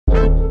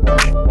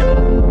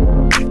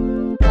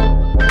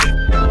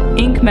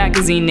Inc.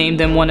 magazine named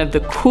them one of the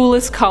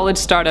coolest college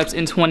startups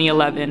in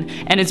 2011,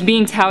 and it's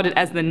being touted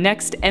as the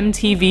next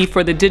MTV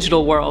for the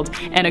digital world,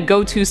 and a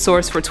go-to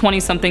source for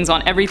 20-somethings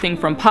on everything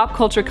from pop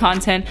culture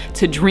content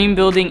to dream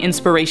building,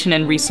 inspiration,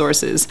 and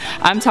resources.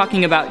 I'm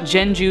talking about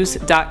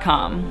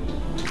GenJuice.com.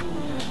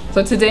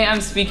 So today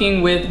I'm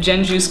speaking with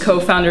GenJuice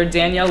co-founder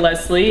Danielle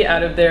Leslie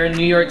out of their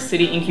New York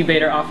City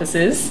incubator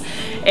offices.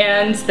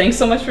 And thanks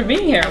so much for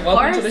being here.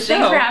 Welcome to the show.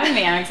 Thanks for having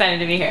me. I'm excited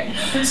to be here.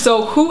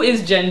 So who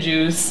is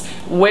GenJuice?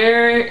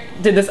 Where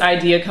did this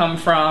idea come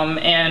from?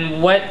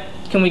 And what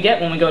can we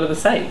get when we go to the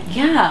site?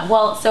 Yeah,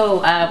 well,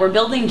 so we're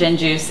building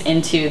GenJuice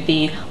into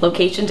the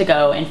location to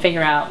go and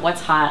figure out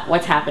what's hot,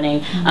 what's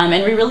happening,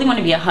 and we really want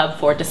to be a hub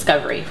for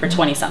discovery for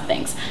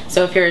 20-somethings.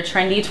 So if you're a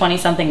trendy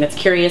 20-something that's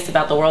curious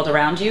about the world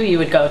around you, you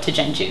would go to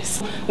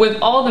GenJuice. With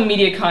all the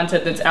media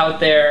content that's out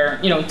there,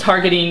 you know,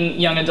 targeting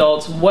young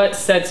adults, what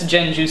sets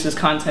GenJuice's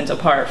content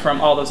apart from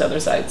all those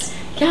other sites?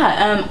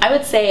 Yeah, I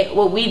would say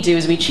what we do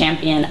is we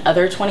champion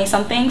other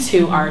 20-somethings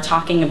who are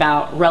talking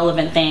about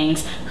relevant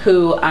things,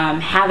 who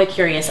have a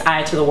curious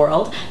eye to the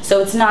world.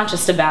 So it's not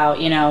just about,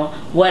 you know,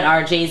 what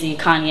are Jay-Z,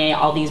 Kanye,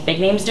 all these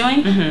big names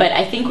doing, but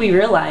I think we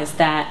realized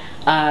that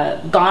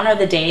gone are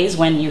the days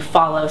when you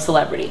follow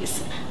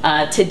celebrities.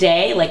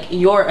 Today, like,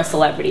 you're a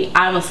celebrity,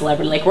 I'm a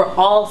celebrity, like, we're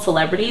all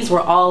celebrities,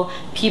 we're all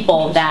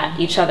people that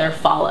each other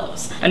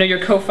follows. I know your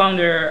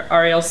co-founder,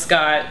 Ariel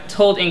Scott,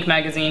 told Inc.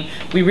 magazine,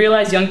 "We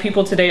realize young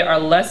people today are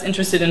less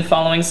interested in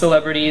following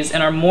celebrities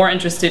and are more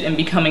interested in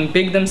becoming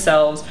big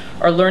themselves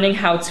or learning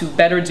how to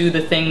better do the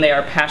thing they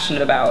are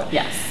passionate about."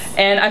 Yes.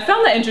 And I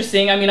found that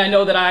interesting. I mean, I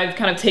know that I've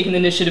kind of taken the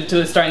initiative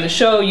to starting the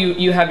show.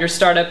 You have your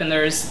startup, and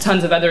there's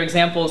tons of other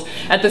examples.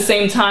 At the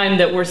same time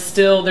that there's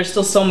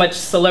still so much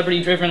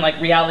celebrity driven, like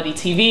reality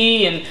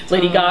TV, and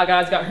Lady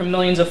Gaga's got her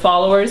millions of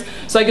followers.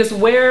 So I guess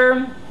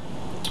where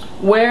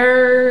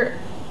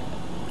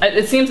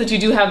it seems that you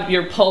do have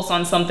your pulse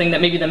on something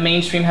that maybe the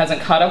mainstream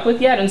hasn't caught up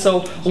with yet. And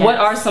so what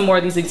are some more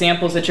of these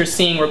examples that you're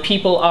seeing where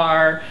people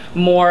are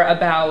more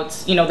about,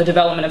 you know, the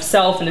development of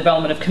self and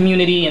development of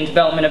community and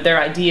development of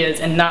their ideas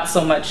and not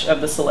so much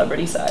of the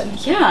celebrity side?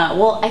 Yeah,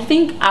 well, I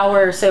think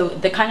our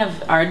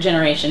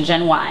generation,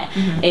 Gen Y,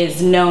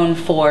 is known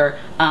for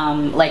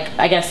like,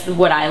 I guess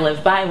what I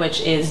live by,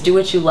 which is do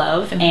what you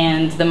love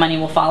and the money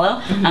will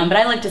follow. But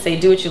I like to say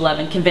do what you love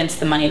and convince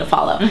the money to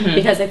follow,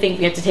 because I think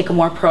we have to take a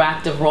more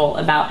proactive role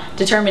about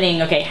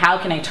determining, okay, how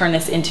can I turn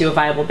this into a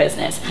viable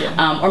business?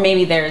 Or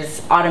maybe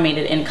there's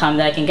automated income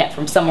that I can get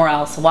from somewhere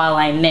else while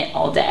I knit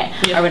all day,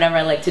 or whatever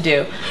I like to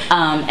do.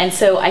 And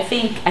so I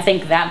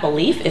think that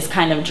belief is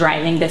kind of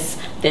driving this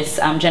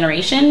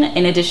generation,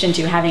 in addition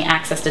to having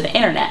access to the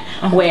internet,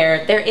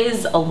 where there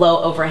is a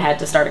low overhead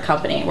to start a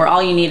company, where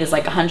all you need is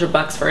like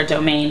 $100 for a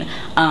domain,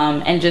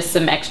 and just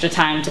some extra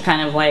time to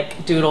kind of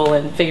like doodle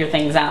and figure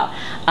things out.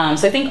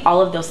 So I think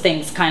all of those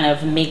things kind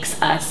of makes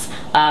us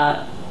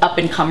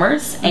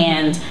up-and-comers,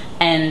 and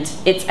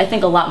it's, I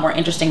think, a lot more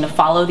interesting to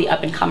follow the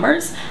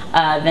up-and-comers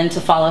than to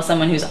follow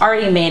someone who's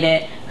already made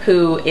it,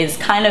 who is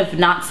kind of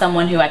not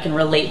someone who I can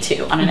relate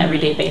to on an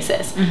everyday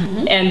basis.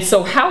 And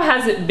so how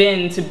has it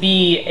been to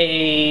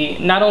be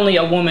not only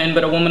a woman,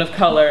 but a woman of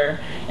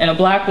color and a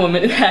black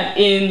woman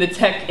in the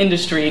tech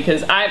industry?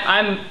 Because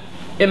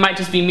it might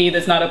just be me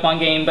that's not up on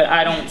game, but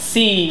I don't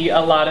see a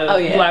lot of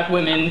black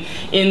women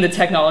in the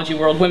technology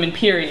world, women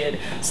period.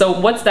 So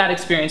what's that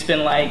experience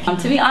been like?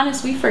 To be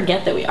honest, we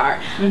forget that we are.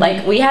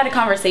 Like, we had a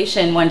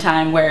conversation one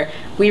time where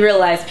we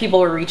realized people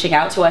were reaching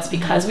out to us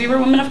because we were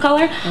women of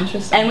color.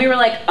 Interesting. And we were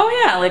like,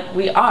 oh yeah, like,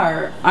 we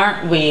are,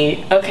 aren't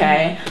we?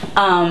 Okay.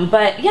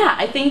 But yeah,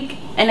 I think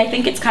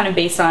it's kind of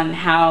based on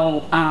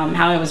how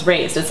I was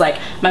raised. It's like,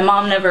 my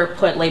mom never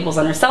put labels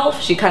on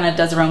herself. She kind of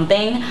does her own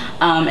thing.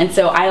 And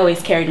so I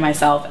always carried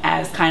myself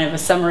as kind of a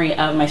summary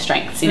of my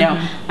strengths. You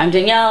know, I'm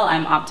Danielle,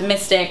 I'm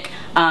optimistic,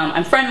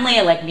 I'm friendly,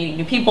 I like meeting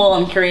new people,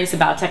 I'm curious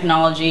about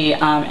technology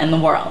and the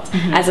world,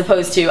 as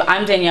opposed to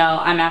I'm Danielle,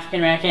 I'm African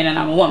American, and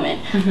I'm a woman.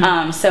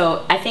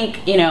 So I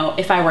think, you know,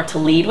 if I were to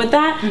lead with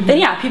that, then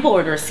yeah, people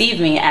would receive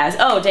me as,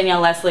 oh, Danielle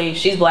Leslie,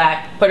 she's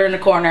black, put her in a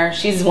corner,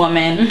 she's a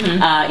woman,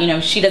 you know,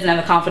 she doesn't have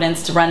the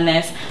confidence to run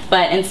this.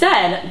 But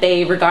instead,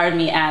 they regard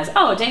me as,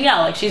 oh,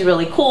 Danielle, like, she's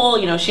really cool,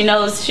 you know, she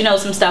knows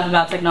some stuff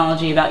about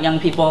technology, about young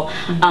people.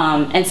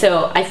 And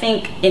so I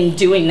think in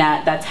doing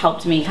that, that's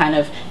helped me kind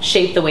of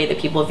shape the way that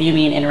people view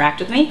me and interact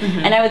with me.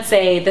 And I would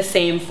say the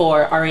same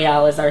for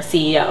Ariel as our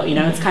CEO. You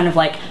know, it's kind of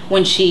like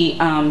when she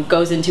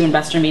goes into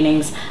investor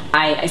meetings,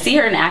 I see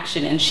her in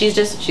action, and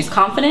she's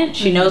confident,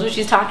 she knows what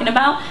she's talking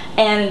about,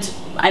 and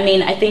I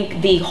mean, I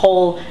think the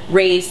whole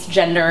race,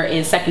 gender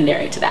is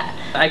secondary to that.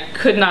 I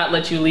could not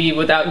let you leave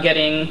without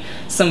getting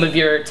some of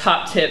your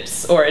top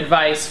tips or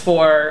advice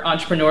for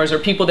entrepreneurs or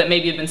people that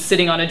maybe have been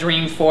sitting on a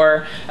dream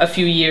for a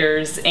few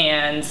years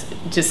and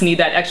just need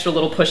that extra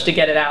little push to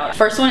get it out.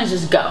 First one is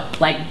just go.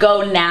 Like,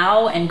 go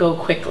now and go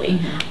quickly.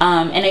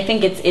 And I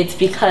think it's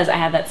because I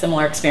had that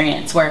similar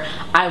experience where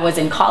I was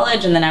in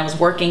college and then I was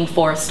working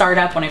for a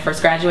startup when I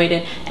first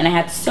graduated, and I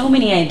had so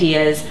many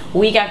ideas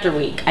week after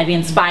week. I'd be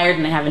inspired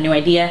and I'd have a new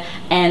idea,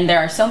 and there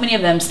are so many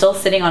of them still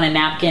sitting on a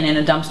napkin in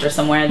a dumpster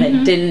somewhere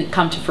that didn't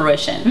come to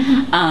fruition.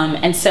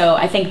 And so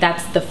I think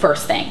that's the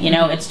first thing, you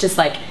know, it's just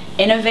like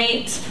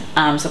innovate,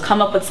 so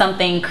come up with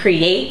something,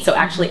 create, so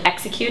actually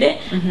execute it,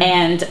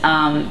 and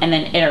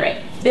then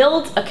iterate.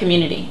 Build a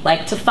community,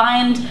 like to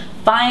find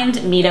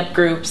meetup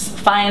groups,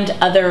 find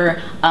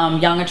other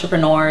young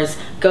entrepreneurs,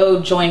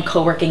 go join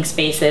co-working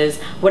spaces,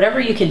 whatever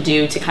you can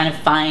do to kind of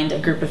find a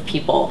group of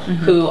people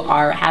who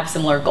have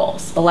similar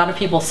goals. A lot of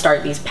people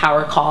start these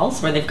power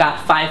calls where they've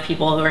got 5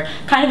 people who are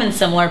kind of in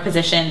similar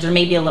positions or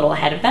maybe a little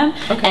ahead of them,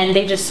 and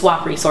they just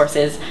swap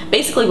resources.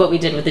 Basically what we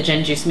did with the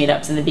GenJuice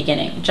meetups in the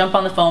beginning. Jump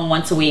on the phone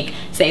once a week,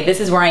 say this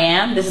is where I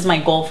am, this is my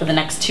goal for the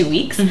next 2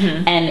 weeks,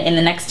 and in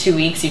the next 2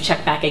 weeks you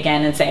check back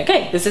again and say,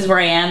 okay, this is where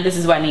I am, this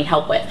is what I need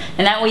help with.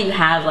 And that way you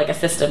have like a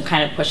system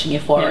kind of pushing you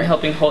forward. And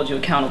helping hold you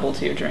accountable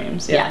to your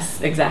dreams. Yeah.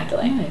 Yes,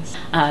 exactly. Nice.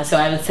 So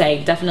I would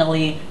say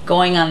definitely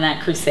going on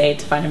that crusade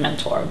to find a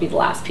mentor would be the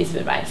last piece of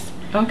advice.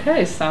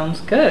 Okay,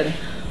 sounds good.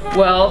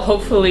 Well,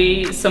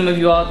 hopefully some of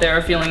you out there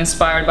are feeling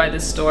inspired by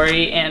this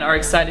story and are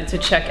excited to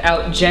check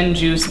out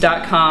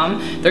genjuice.com.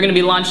 They're going to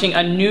be launching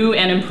a new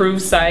and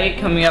improved site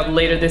coming up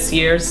later this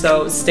year,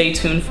 so stay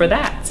tuned for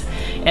that.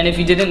 And if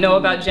you didn't know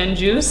about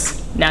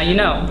GenJuice, now you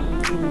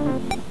know.